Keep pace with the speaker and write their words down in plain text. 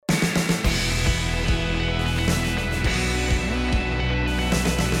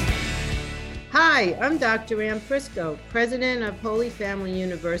Hi, I'm Dr. Ann Prisco, president of Holy Family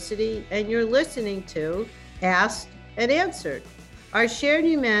University, and you're listening to Asked and Answered. Our shared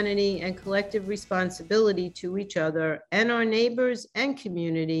humanity and collective responsibility to each other and our neighbors and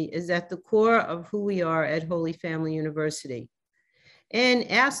community is at the core of who we are at Holy Family University. In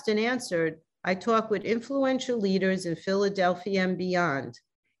Asked and Answered, I talk with influential leaders in Philadelphia and beyond,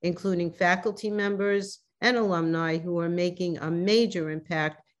 including faculty members and alumni who are making a major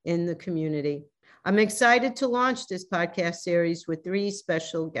impact in the community. I'm excited to launch this podcast series with 3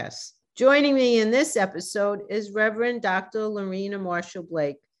 special guests. Joining me in this episode is Reverend Dr. Lorina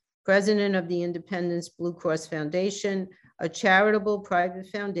Marshall-Blake, president of the Independence Blue Cross Foundation, a charitable private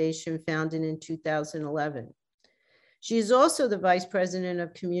foundation founded in 2011. She is also the vice president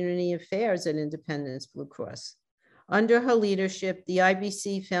of community affairs at Independence Blue Cross. Under her leadership, the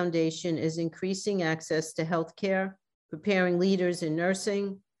IBC Foundation is increasing access to healthcare, preparing leaders in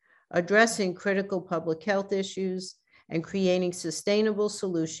nursing, addressing critical public health issues, and creating sustainable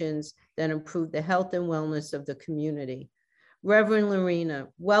solutions that improve the health and wellness of the community. Reverend Lorina,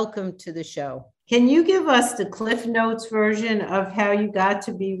 welcome to the show. Can you give us the Cliff Notes version of how you got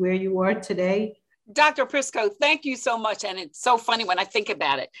to be where you are today? Dr. Prisco, thank you so much. And it's so funny when I think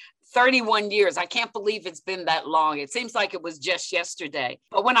about it. 31 years. I can't believe it's been that long. It seems like it was just yesterday.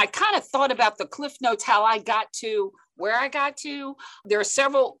 But when I kind of thought about the Cliff Notes, how I got to where I got to, there are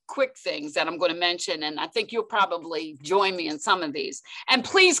several quick things that I'm going to mention. And I think you'll probably join me in some of these. And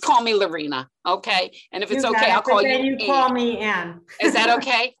please call me Lorina, okay? And if it's okay, I'll call you. You call me Ann. Is that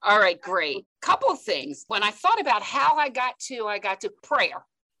okay? All right, great. Couple of things. When I thought about how I got to prayer.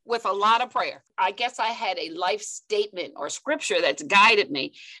 With a lot of prayer. I guess I had a life statement or scripture that's guided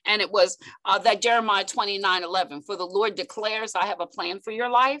me. And it was that Jeremiah 29:11, for the Lord declares, I have a plan for your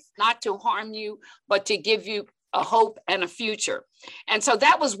life, not to harm you, but to give you a hope and a future. And so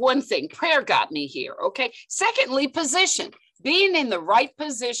that was one thing. Prayer got me here. Okay. Secondly, position, being in the right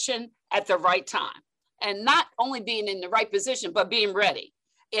position at the right time. And not only being in the right position, but being ready.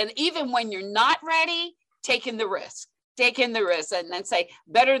 And even when you're not ready, taking the risk. And then say,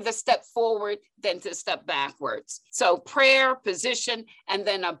 better to step forward than to step backwards. So prayer, position, and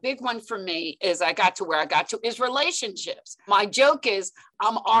then a big one for me is I got to where I got to is relationships. My joke is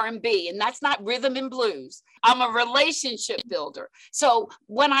I'm R&B, and that's not rhythm and blues. I'm a relationship builder. So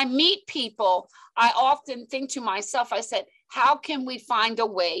when I meet people, I often think to myself, I said, how can we find a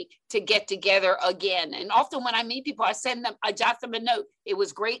way to get together again? And often when I meet people, I jot them a note. It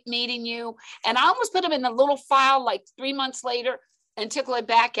was great meeting you. And I almost put them in a little file like 3 months later and tickle it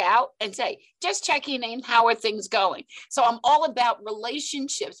back out and say, just checking in, how are things going? So I'm all about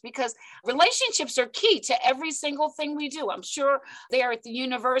relationships because relationships are key to every single thing we do. I'm sure there at the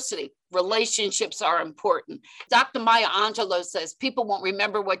university, relationships are important. Dr. Maya Angelou says, people won't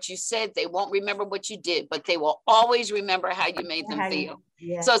remember what you said, they won't remember what you did, but they will always remember how you made them feel.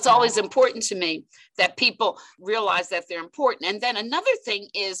 Yeah. So it's always important to me that people realize that they're important. And then another thing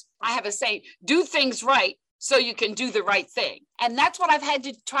is, I have a saying, do things right so you can do the right thing. And that's what I've had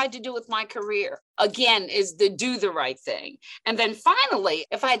to try to do with my career. Again, is to do the right thing. And then finally,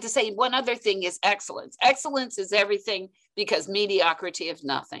 if I had to say one other thing is excellence. Excellence is everything because mediocrity is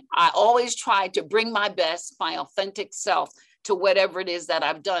nothing. I always try to bring my best, my authentic self to whatever it is that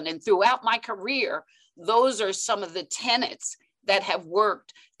I've done. And throughout my career, those are some of the tenets that have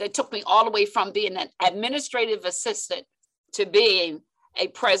worked, that took me all the way from being an administrative assistant to being a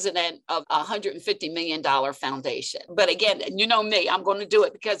president of a $150 million foundation. But again, you know me, I'm going to do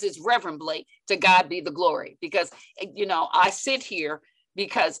it because it's reverently, to God be the glory. Because, I sit here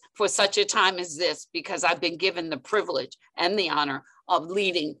because for such a time as this, because I've been given the privilege and the honor of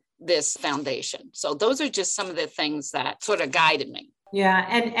leading this foundation. So those are just some of the things that sort of guided me. Yeah.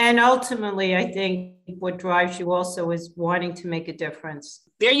 And ultimately, I think what drives you also is wanting to make a difference.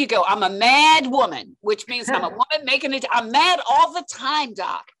 There you go. I'm a mad woman, which means I'm a woman making it. I'm mad all the time,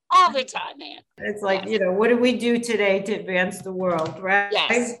 Doc. All the time, man. It's like, what do we do today to advance the world, right?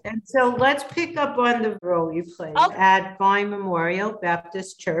 Yes. And so let's pick up on the role you played at Vine Memorial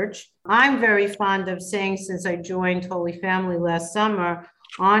Baptist Church. I'm very fond of saying, since I joined Holy Family last summer,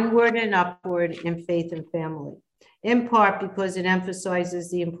 onward and upward in faith and family. In part because it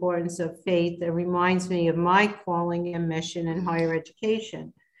emphasizes the importance of faith and reminds me of my calling and mission in higher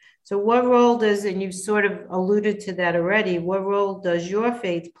education. So what role does, and you sort of alluded to that already, what role does your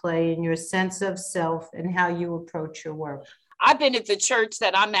faith play in your sense of self and how you approach your work? I've been at the church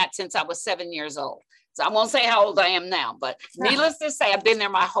that I'm at since I was 7 years old. So I won't say how old I am now, but needless to say, I've been there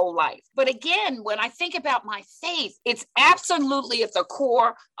my whole life. But again, when I think about my faith, it's absolutely at the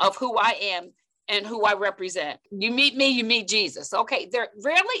core of who I am and who I represent. You meet me, you meet Jesus. Okay, there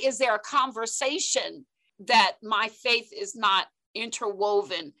rarely is there a conversation that my faith is not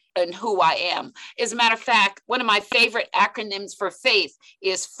interwoven in who I am. As a matter of fact, one of my favorite acronyms for faith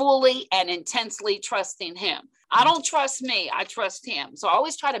is fully and intensely trusting him. I don't trust me, I trust him. So I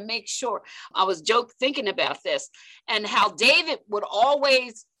always try to make sure. I was thinking about this and how David would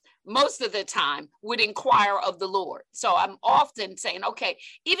always, most of the time, would inquire of the Lord. So I'm often saying, okay,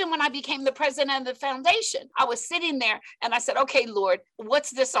 even when I became the president of the foundation, I was sitting there and I said, okay, Lord,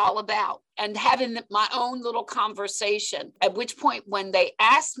 what's this all about? And having my own little conversation, at which point when they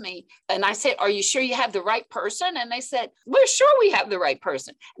asked me and I said, are you sure you have the right person? And they said, we're sure we have the right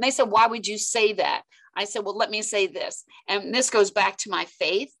person. And they said, why would you say that? I said, well, let me say this. And this goes back to my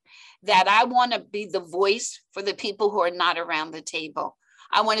faith, that I want to be the voice for the people who are not around the table.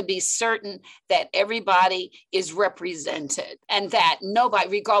 I want to be certain that everybody is represented and that nobody,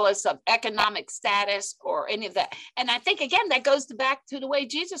 regardless of economic status or any of that. And I think, again, that goes back to the way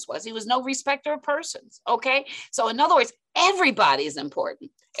Jesus was. He was no respecter of persons. Okay. So in other words, everybody is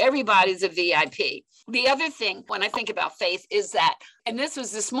important. Everybody's a VIP. The other thing when I think about faith is that, and this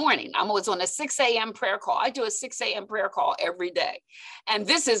was this morning, I was on a 6 a.m. prayer call. I do a 6 a.m. prayer call every day. And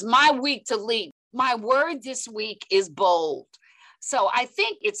this is my week to lead. My word this week is bold. So I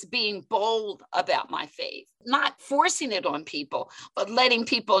think it's being bold about my faith, not forcing it on people, but letting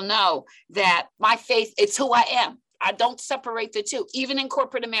people know that my faith, it's who I am. I don't separate the two, even in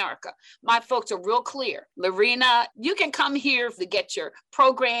corporate America. My folks are real clear. Lorina, you can come here to get your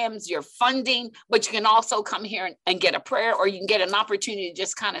programs, your funding, but you can also come here and get a prayer, or you can get an opportunity to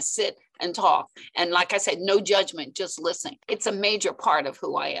just kind of sit and talk. And like I said, no judgment, just listening. It's a major part of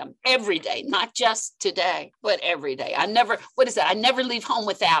who I am every day, not just today, but every day. I never leave home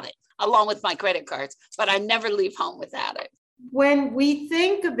without it, along with my credit cards, but I never leave home without it. When we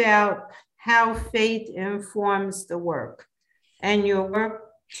think about how faith informs the work and your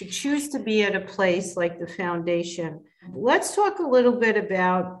work to choose to be at a place like the foundation, let's talk a little bit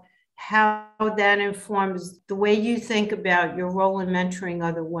about how that informs the way you think about your role in mentoring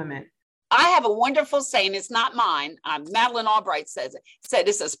other women. I have a wonderful saying. It's not mine. Madeleine Albright says it. Said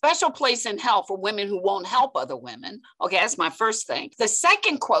it's a special place in hell for women who won't help other women. Okay, that's my first thing. The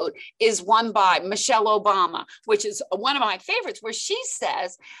second quote is one by Michelle Obama, which is one of my favorites, where she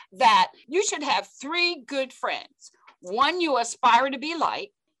says that you should have 3 good friends. 1, you aspire to be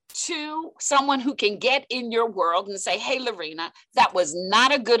like. 2, someone who can get in your world and say, hey, Lorina, that was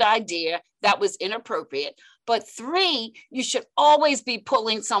not a good idea. That was inappropriate. But 3, you should always be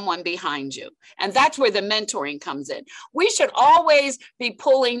pulling someone behind you. And that's where the mentoring comes in. We should always be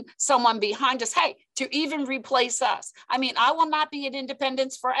pulling someone behind us, hey, to even replace us. I mean, I will not be at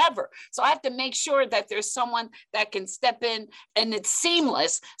Independence forever. So I have to make sure that there's someone that can step in and it's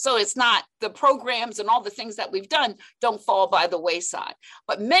seamless. So it's not the programs and all the things that we've done don't fall by the wayside.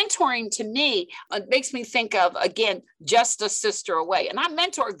 But mentoring to me, it makes me think of, again, just a sister away. And I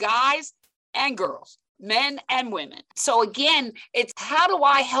mentor guys and girls, men and women. So again, it's how do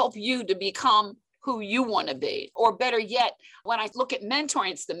I help you to become who you want to be? Or better yet, when I look at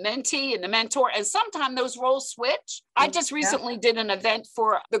mentoring, it's the mentee and the mentor, and sometimes those roles switch. I just recently did an event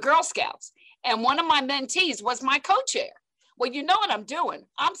for the Girl Scouts, and one of my mentees was my co-chair. Well, you know what I'm doing?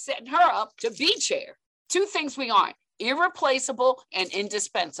 I'm setting her up to be chair. 2 things we aren't: irreplaceable and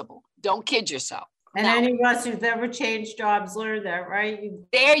indispensable. Don't kid yourself. And any of us who've ever changed jobs learn that, right?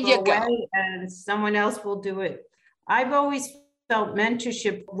 There you go. And someone else will do it. I've always felt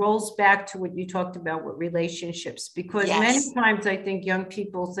mentorship rolls back to what you talked about with relationships, because many times I think young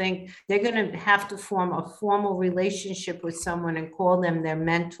people think they're going to have to form a formal relationship with someone and call them their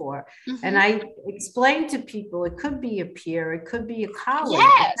mentor. Mm-hmm. And I explain to people, it could be a peer, it could be a colleague.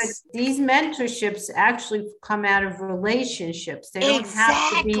 Yes. These mentorships actually come out of relationships. They don't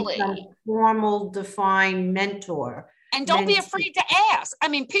have to be some formal, defined mentor. And don't be afraid to ask. I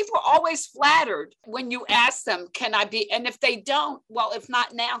mean, people are always flattered when you ask them, can I be? And if they don't, well, if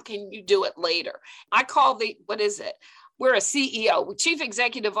not now, can you do it later? I call we're a CEO, Chief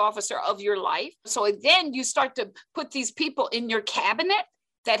Executive Officer of your life. So then you start to put these people in your cabinet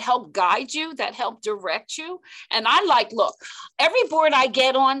that help guide you, that help direct you. And look, every board I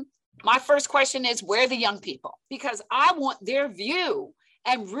get on, my first question is, where are the young people? Because I want their view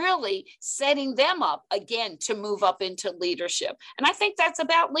and really setting them up again to move up into leadership. And I think that's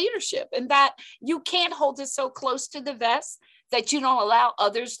about leadership, and that you can't hold it so close to the vest that you don't allow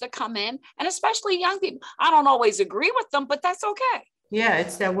others to come in, and especially young people. I don't always agree with them, but that's okay. Yeah,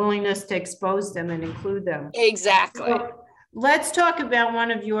 it's that willingness to expose them and include them. Exactly. So let's talk about one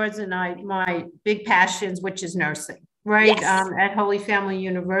of yours and my big passions, which is nursing. Right. Yes. At Holy Family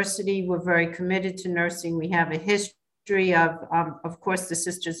University, we're very committed to nursing. We have a history of course, the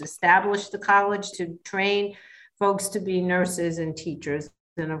sisters established the college to train folks to be nurses and teachers.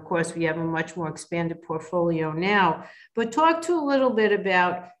 And of course, we have a much more expanded portfolio now. But talk to a little bit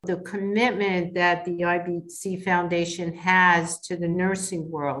about the commitment that the IBC Foundation has to the nursing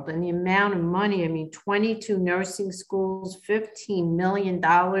world and the amount of money. I mean, 22 nursing schools, $15 million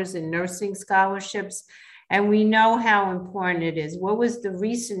in nursing scholarships. And we know how important it is. What was the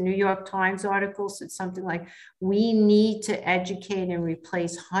recent New York Times article? Said something like, we need to educate and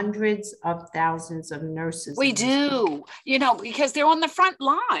replace hundreds of thousands of nurses. We do, because they're on the front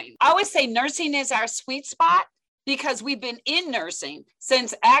line. I always say nursing is our sweet spot because we've been in nursing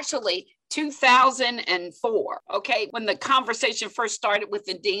since actually 2004, okay, when the conversation first started with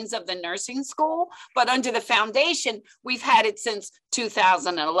the deans of the nursing school. But under the foundation, we've had it since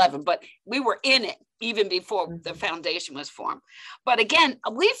 2011, but we were in it even before the foundation was formed. But again,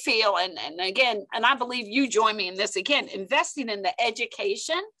 we feel, and I believe you join me in this again, investing in the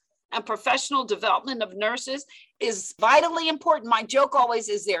education and professional development of nurses is vitally important. My joke always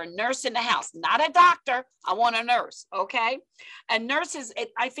is there a nurse in the house, not a doctor. I want a nurse, okay? And nurses,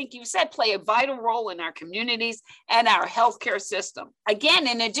 I think you said, play a vital role in our communities and our healthcare system. Again,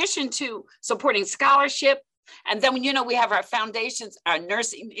 in addition to supporting scholarship, and then, we have our foundations, our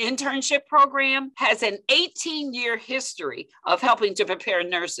nursing internship program has an 18-year history of helping to prepare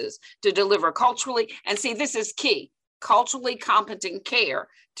nurses to deliver culturally, and see, this is key, culturally competent care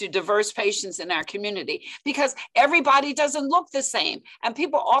to diverse patients in our community, because everybody doesn't look the same. And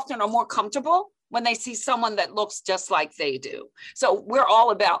people often are more comfortable when they see someone that looks just like they do. So we're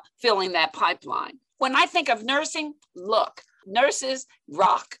all about filling that pipeline. When I think of nursing, look, nurses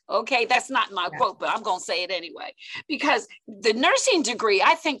rock. Okay, that's not my quote, but I'm going to say it anyway, because the nursing degree,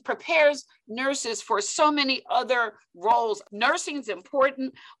 I think, prepares nurses for so many other roles. Nursing is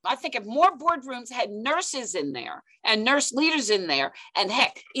important. I think if more boardrooms had nurses in there and nurse leaders in there, and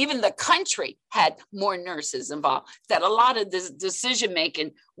heck, even the country had more nurses involved, that a lot of this decision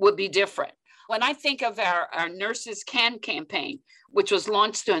making would be different. When I think of our Nurses Can campaign, which was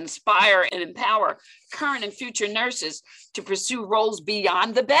launched to inspire and empower current and future nurses to pursue roles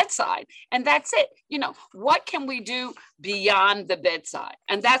beyond the bedside. And that's it. What can we do beyond the bedside?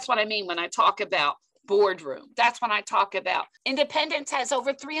 And that's what I mean when I talk about boardroom. That's when I talk about Independence has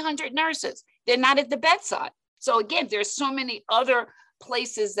over 300 nurses. They're not at the bedside. So again, there's so many other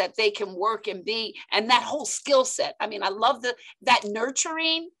places that they can work and be, and that whole skill set. I mean, I love that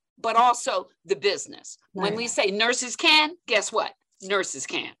nurturing, but also the business. Right. When we say nurses can, guess what? Nurses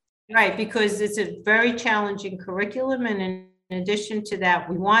can. Right, because it's a very challenging curriculum. And in addition to that,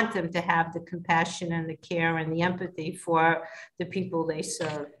 we want them to have the compassion and the care and the empathy for the people they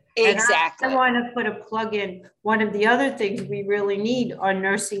serve. Exactly. I want to put a plug in. One of the other things we really need are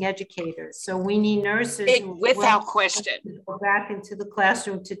nursing educators. So we need nurses without question go back into the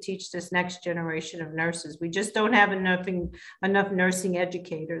classroom to teach this next generation of nurses. We just don't have enough nursing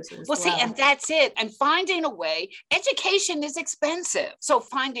educators as well. See, and that's it. And finding a way, education is expensive. So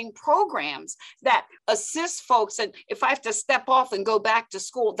finding programs that assist folks, and if I have to step off and go back to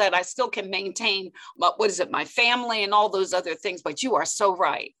school, that I still can maintain my family and all those other things. But you are so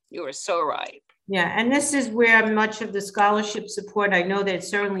right. You are so right. Yeah, and this is where much of the scholarship support, I know that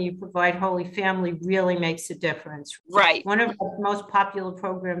certainly you provide Holy Family, really makes a difference. Right. One of the most popular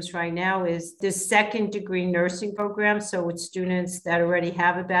programs right now is the second degree nursing program. So it's students that already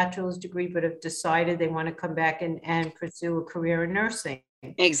have a bachelor's degree, but have decided they want to come back and pursue a career in nursing.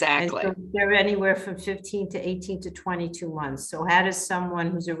 Exactly. And so they're anywhere from 15 to 18 to 22 months. So how does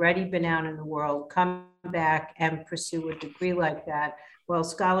someone who's already been out in the world come back and pursue a degree like that? Well,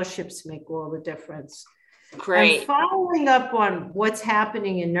 scholarships make all the difference. Great. And following up on what's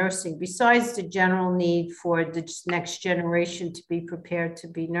happening in nursing, besides the general need for the next generation to be prepared to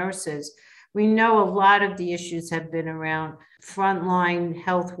be nurses, we know a lot of the issues have been around frontline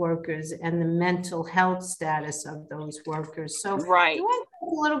health workers and the mental health status of those workers. So right. Do I talk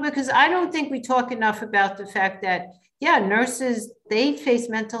a little bit, because I don't think we talk enough about the fact that nurses, they face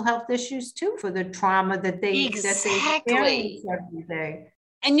mental health issues too, for the trauma that they experience every day.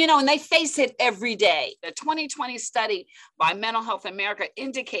 And, and they face it every day. The 2020 study by Mental Health America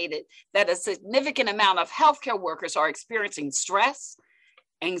indicated that a significant amount of healthcare workers are experiencing stress,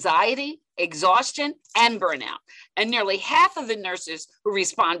 anxiety, exhaustion, and burnout. And nearly half of the nurses who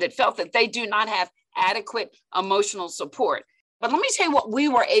responded felt that they do not have adequate emotional support. But let me tell you what we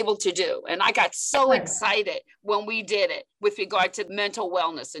were able to do. And I got so excited when we did it with regard to the mental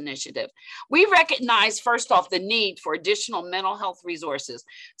wellness initiative. We recognized, first off, the need for additional mental health resources.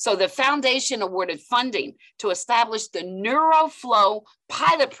 So the foundation awarded funding to establish the NeuroFlow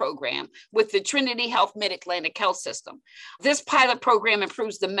pilot program with the Trinity Health Mid-Atlantic Health System. This pilot program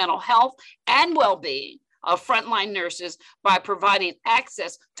improves the mental health and well-being of frontline nurses by providing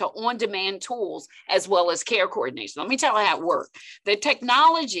access to on-demand tools as well as care coordination. Let me tell you how it worked. The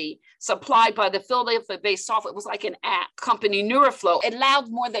technology supplied by the Philadelphia-based software, it was like an app company, NeuroFlow. It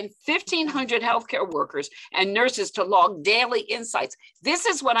allowed more than 1,500 healthcare workers and nurses to log daily insights. This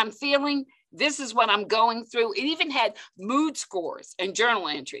is what I'm feeling. This is what I'm going through. It even had mood scores and journal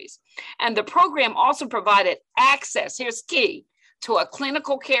entries. And the program also provided access, here's key, to a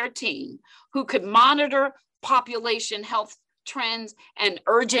clinical care team who could monitor population health trends and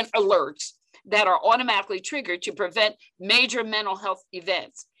urgent alerts that are automatically triggered to prevent major mental health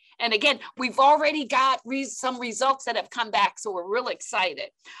events. And again, we've already got some results that have come back, so we're really excited.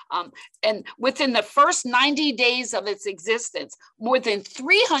 And within the first 90 days of its existence, more than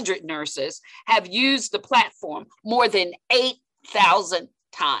 300 nurses have used the platform more than 8,000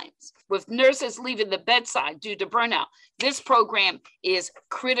 times. With nurses leaving the bedside due to burnout, this program is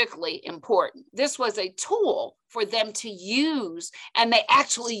critically important. This was a tool for them to use, and they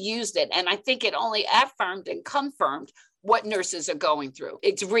actually used it. And I think it only affirmed and confirmed what nurses are going through.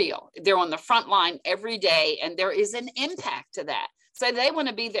 It's real. They're on the front line every day, and there is an impact to that. So they want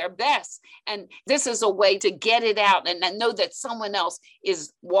to be their best. And this is a way to get it out and know that someone else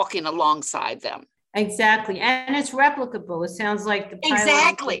is walking alongside them. Exactly. And it's replicable. It sounds like the pilot.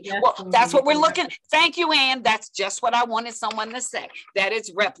 Exactly. Well, that's what we're looking at. Thank you, Ann. That's just what I wanted someone to say, that it's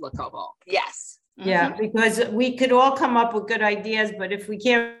replicable. Yes. Yeah, because we could all come up with good ideas, but if we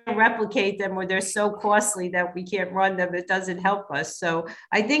can't replicate them or they're so costly that we can't run them, it doesn't help us. So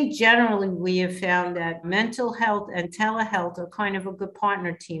I think generally we have found that mental health and telehealth are kind of a good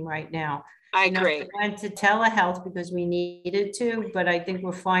partner team right now. I agree. We went to telehealth because we needed to, but I think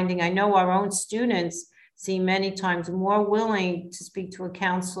we're finding, I know our own students seem many times more willing to speak to a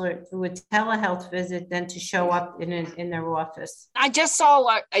counselor through a telehealth visit than to show up in their office. I just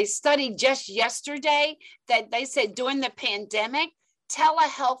saw a study just yesterday that they said during the pandemic,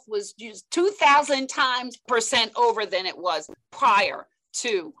 telehealth was used 2,000 times % over than it was prior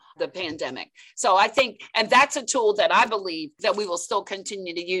to the pandemic. So I think, and that's a tool that I believe that we will still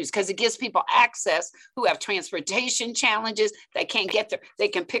continue to use because it gives people access who have transportation challenges, they can't get there, they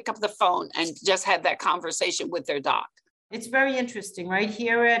can pick up the phone and just have that conversation with their doc. It's very interesting. Right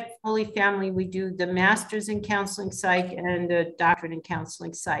here at Holy Family, we do the master's in counseling psych and the doctorate in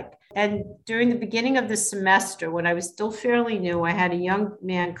counseling psych. And during the beginning of the semester, when I was still fairly new, I had a young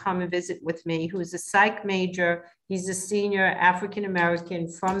man come and visit with me who's a psych major. He's a senior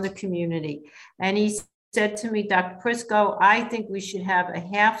African-American from the community. And he said to me, Dr. Prisco, I think we should have a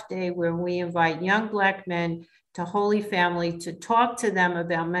half day where we invite young Black men to Holy Family to talk to them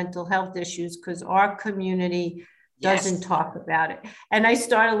about mental health issues because our community doesn't talk about it. And I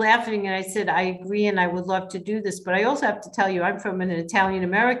started laughing and I said, I agree and I would love to do this. But I also have to tell you, I'm from an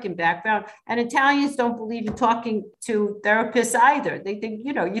Italian-American background and Italians don't believe in talking to therapists either. They think,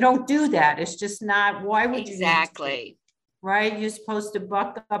 you don't do that. It's just not, why would you? Exactly. Right? You're supposed to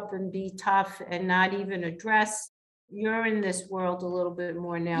buck up and be tough and not even address. You're in this world a little bit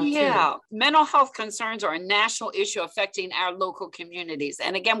more now, yeah, too. Mental health concerns are a national issue affecting our local communities.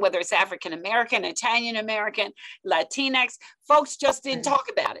 And again, whether it's African-American, Italian-American, Latinx, folks just didn't talk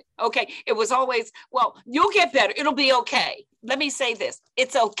about it. Okay. It was always, well, you'll get better. It'll be okay. Let me say this.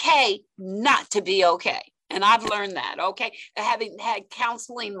 It's okay not to be okay. And I've learned that, okay, having had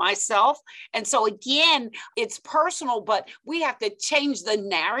counseling myself. And so again, it's personal, but we have to change the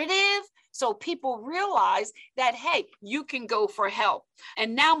narrative so people realize that, hey, you can go for help.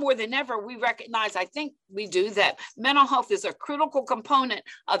 And now more than ever, we recognize, I think we do, that mental health is a critical component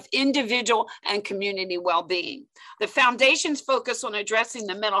of individual and community well-being. The foundation's focus on addressing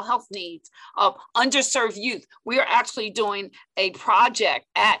the mental health needs of underserved youth. We are actually doing a project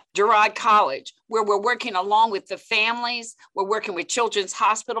at Girard College where we're working along with the families. We're working with Children's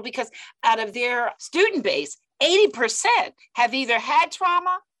Hospital because out of their student base, 80% have either had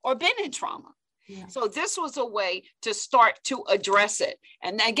trauma or been in trauma. Yeah. So this was a way to start to address it.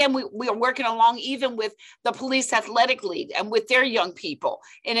 And again, we are working along even with the police athletic league and with their young people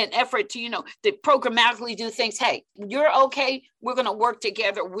in an effort to, to programmatically do things. Hey, you're okay. We're going to work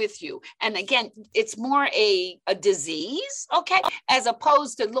together with you. And again, it's more a disease, okay, as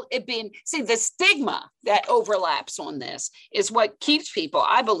opposed to it being, the stigma that overlaps on this is what keeps people,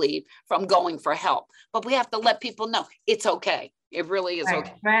 I believe, from going for help. But we have to let people know it's okay. It really is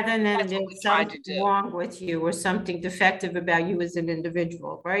okay. Rather than there's something wrong with you or something defective about you as an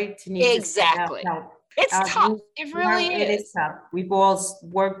individual, right? To need exactly. to help. It's tough. It really is. It is tough. We've all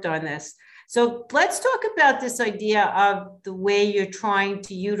worked on this. So let's talk about this idea of the way you're trying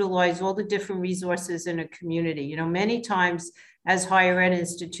to utilize all the different resources in a community. Many times as higher ed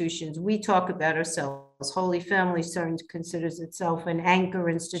institutions, we talk about ourselves. Holy Family considers itself an anchor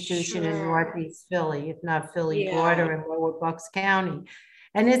institution in Northeast Philly, if not Philly border and Lower Bucks County.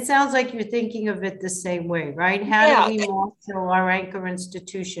 And it sounds like you're thinking of it the same way, right? How do we marshal our anchor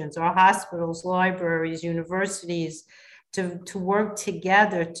institutions, our hospitals, libraries, universities, to work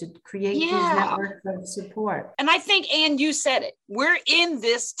together to create these networks of support? And I think, Ann, you said it, we're in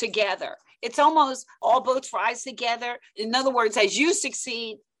this together. It's almost all boats rise together. In other words, as you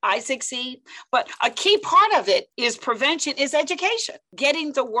succeed, I succeed. But a key part of it is prevention, is education,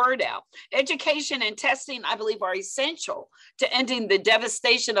 getting the word out. Education and testing, I believe, are essential to ending the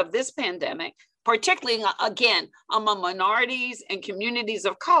devastation of this pandemic, particularly, again, among minorities and communities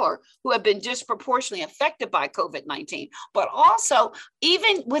of color who have been disproportionately affected by COVID-19, but also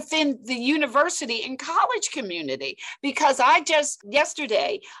even within the university and college community. Because I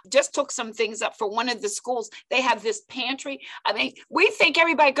yesterday took some things up for one of the schools. They have this pantry. I mean, we think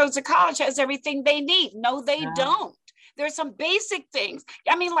everybody goes to college has everything they need. No, they don't. There's some basic things.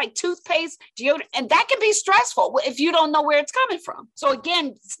 I mean, like toothpaste, deodorant, and that can be stressful if you don't know where it's coming from. So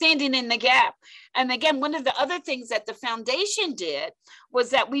again, standing in the gap. And again, one of the other things that the foundation did was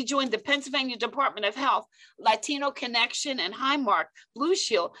that we joined the Pennsylvania Department of Health, Latino Connection, and Highmark Blue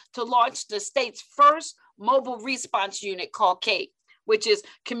Shield to launch the state's first mobile response unit called CAPE, which is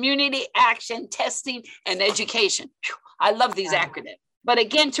Community Action, Testing, and Education. Whew, I love these acronyms. But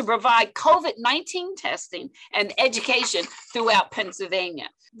again, to provide COVID-19 testing and education throughout Pennsylvania.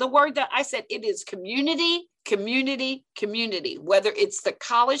 The word that I said, it is community, community, community, whether it's the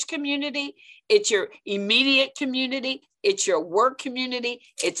college community, it's your immediate community, it's your work community,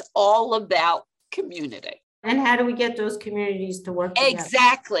 it's all about community. And how do we get those communities to work together?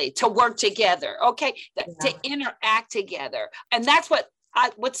 Exactly, to work together, okay, to interact together. And that's what's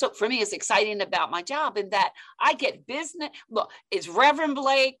for me is exciting about my job, in that I get business. Look, it's Reverend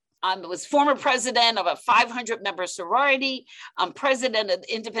Blake. I was former president of a 500-member sorority. I'm president of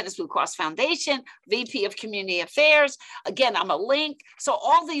the Independence Blue Cross Foundation, VP of Community Affairs. Again, I'm a link. So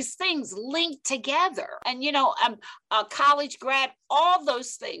all these things link together. And, I'm a college grad, all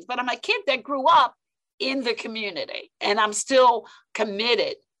those things. But I'm a kid that grew up in the community, and I'm still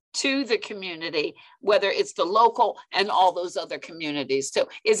committed to the community, whether it's the local and all those other communities too.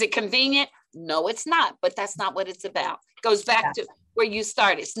 Is it convenient? No, it's not, but that's not what it's about. It goes back to where you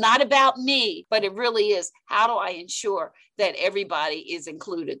started. It's not about me, but it really is, how do I ensure that everybody is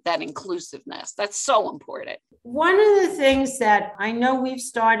included, that inclusiveness? That's so important. One of the things that I know we've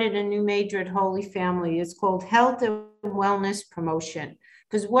started a new major at Holy Family is called Health and Wellness Promotion.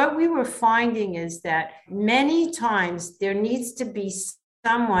 Because what we were finding is that many times there needs to be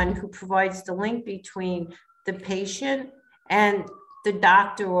someone who provides the link between the patient and the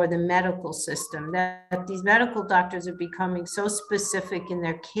doctor or the medical system. That these medical doctors are becoming so specific in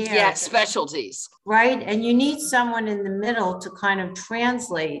their care. Yeah, specialties. Right. And you need someone in the middle to kind of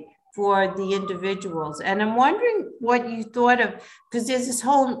translate for the individuals. And I'm wondering what you thought of, because there's this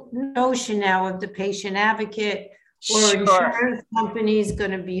whole notion now of the patient advocate, or insurance companies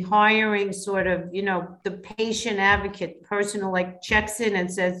going to be hiring sort of, the patient advocate person who checks in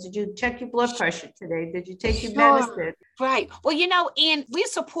and says, did you check your blood pressure today? Did you take your medicine? Right. Well, and we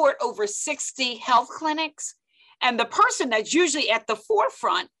support over 60 health clinics, and the person that's usually at the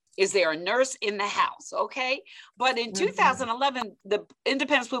forefront is there a nurse in the house, okay? But in 2011, the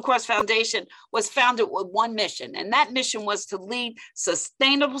Independence Blue Cross Foundation was founded with one mission, and that mission was to lead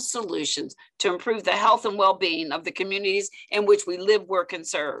sustainable solutions to improve the health and well-being of the communities in which we live, work, and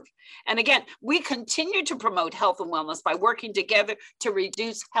serve. And again, we continue to promote health and wellness by working together to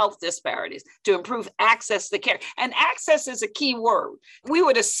reduce health disparities, to improve access to care. And access is a key word. We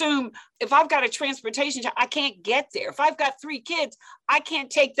would assume if I've got a transportation job, I can't get there. If I've got 3 kids, I can't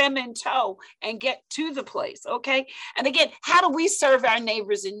take them in tow and get to the place, okay? And again, how do we serve our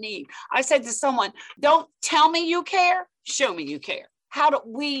neighbors in need? I said to someone, don't tell me you care, show me you care. how do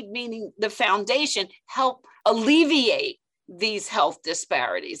we, meaning the foundation, help alleviate these health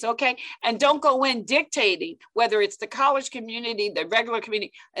disparities, okay? And don't go in dictating whether it's the college community, the regular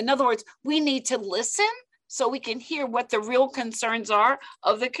community. In other words, we need to listen so we can hear what the real concerns are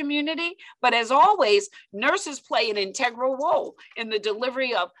of the community. But as always, nurses play an integral role in the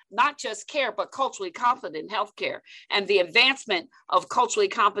delivery of not just care, but culturally competent healthcare and the advancement of culturally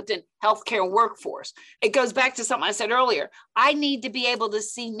competent healthcare workforce. It goes back to something I said earlier. I need to be able to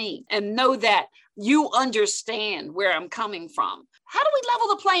see me and know that you understand where I'm coming from. How do we level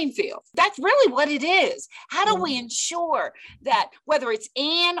the playing field? That's really what it is. How do we ensure that whether it's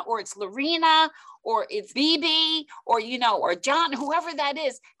Ann or it's Lorina or it's BB or, or John, whoever that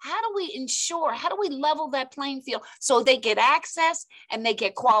is, how do we level that playing field so they get access and they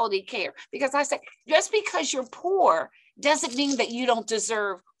get quality care? Because I say, just because you're poor doesn't mean that you don't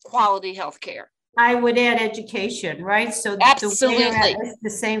deserve quality health care. I would add education, right? So absolutely, the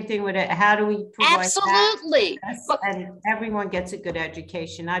same thing with it. How do we provide absolutely that? And everyone gets a good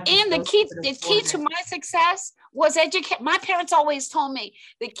education. And the key to my success was education. My parents always told me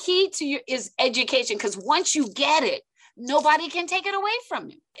the key to you is education, because once you get it, nobody can take it away from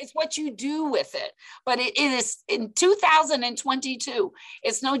you. It's what you do with it. But it is in 2022,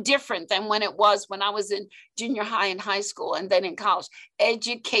 it's no different than when it was when I was in junior high and high school and then in college.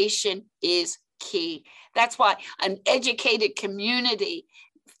 Education is key. That's why an educated community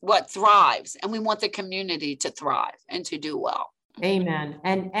thrives, and we want the community to thrive and to do well. Amen.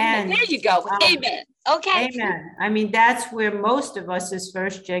 And there you go. Amen. Okay. Amen. I mean, that's where most of us as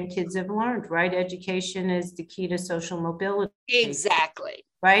first-gen kids have learned, right? Education is the key to social mobility. Exactly.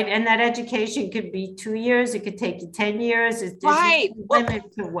 Right. And that education could be 2 years. It could take you 10 years. It's right.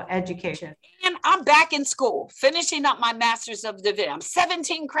 Limit to education. And I'm back in school, finishing up my master's of divinity. I'm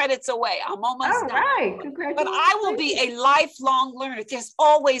 17 credits away. I'm almost done. Right. Congratulations. But I will be a lifelong learner. There's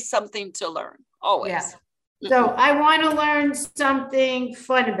always something to learn. Always. Yeah. So I want to learn something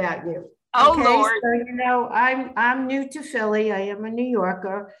fun about you. Oh, okay? Lord. So, I'm new to Philly. I am a New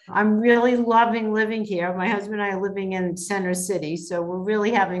Yorker. I'm really loving living here. My husband and I are living in Center City. So we're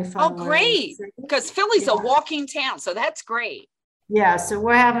really having fun. Oh, great. Because Philly's a walking town. So that's great. Yeah. So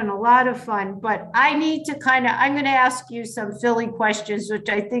we're having a lot of fun. But I need to I'm going to ask you some Philly questions, which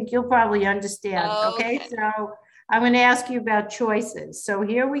I think you'll probably understand. Okay. So I'm going to ask you about choices. So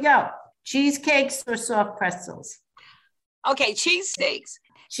here we go. Cheesecakes or soft pretzels? Okay. Cheesesteaks.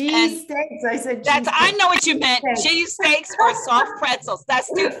 Cheesesteaks. I said I know what you meant. Cheesesteaks or soft pretzels.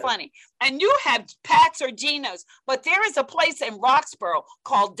 That's too funny. And you have Pat's or Gino's, but there is a place in Roxborough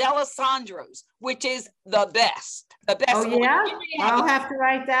called D'Alessandro's, which is the best. The best. Oh, yeah? I'll have to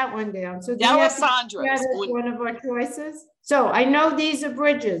write that one down. So D'Alessandro's is one of our choices. So I know these are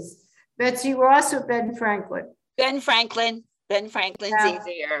bridges. Betsy Ross or Ben Franklin? Ben Franklin. Ben Franklin's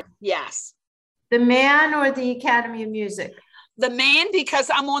easier. Yes. The Man or the Academy of Music? The Man, because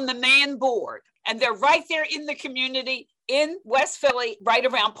I'm on the Man board, and they're right there in the community in West Philly, right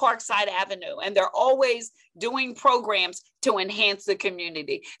around Parkside Avenue. And they're always doing programs to enhance the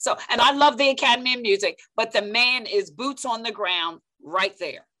community. So, and I love the Academy of Music, but the Man is boots on the ground right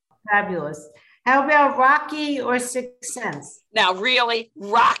there. Fabulous. How about Rocky or Sixth Sense? Now, really,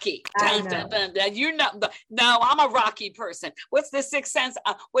 Rocky. No, I'm a Rocky person. What's the Sixth Sense?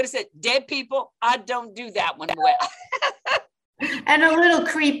 What is it? Dead people? I don't do that one well. And a little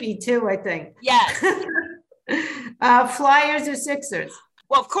creepy too, I think. Yes. Flyers or Sixers?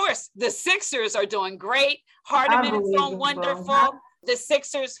 Well, of course, the Sixers are doing great. Hardeman is doing wonderful. The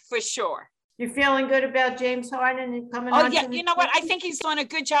Sixers for sure. You're feeling good about James Harden coming on? Oh, yeah. You know what? I think he's doing a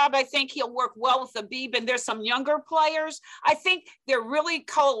good job. I think he'll work well with Abib, and there's some younger players. I think they're really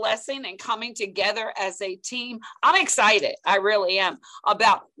coalescing and coming together as a team. I'm excited. I really am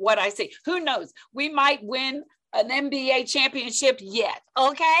about what I see. Who knows? We might win an NBA championship yet.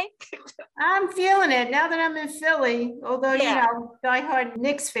 Okay. I'm feeling it now that I'm in Philly, although, diehard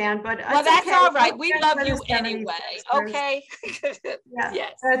Knicks fan, but that's okay. All right. We love you anyway. Okay.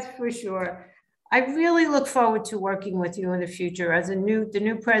 Yes, that's for sure. I really look forward to working with you in the future as the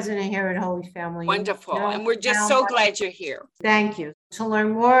new president here at Holy Family. Wonderful. And we're just so glad you're here. Thank you. To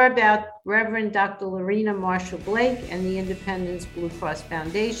learn more about Reverend Dr. Lorina Marshall Blake and the Independence Blue Cross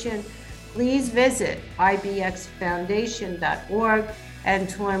Foundation, please visit ibxfoundation.org. And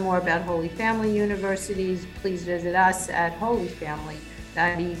to learn more about Holy Family Universities, please visit us at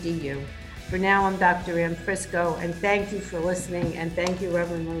holyfamily.edu. For now, I'm Dr. Ann Frisco, and thank you for listening, and thank you,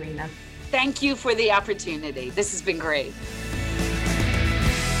 Reverend Lorina. Thank you for the opportunity. This has been great.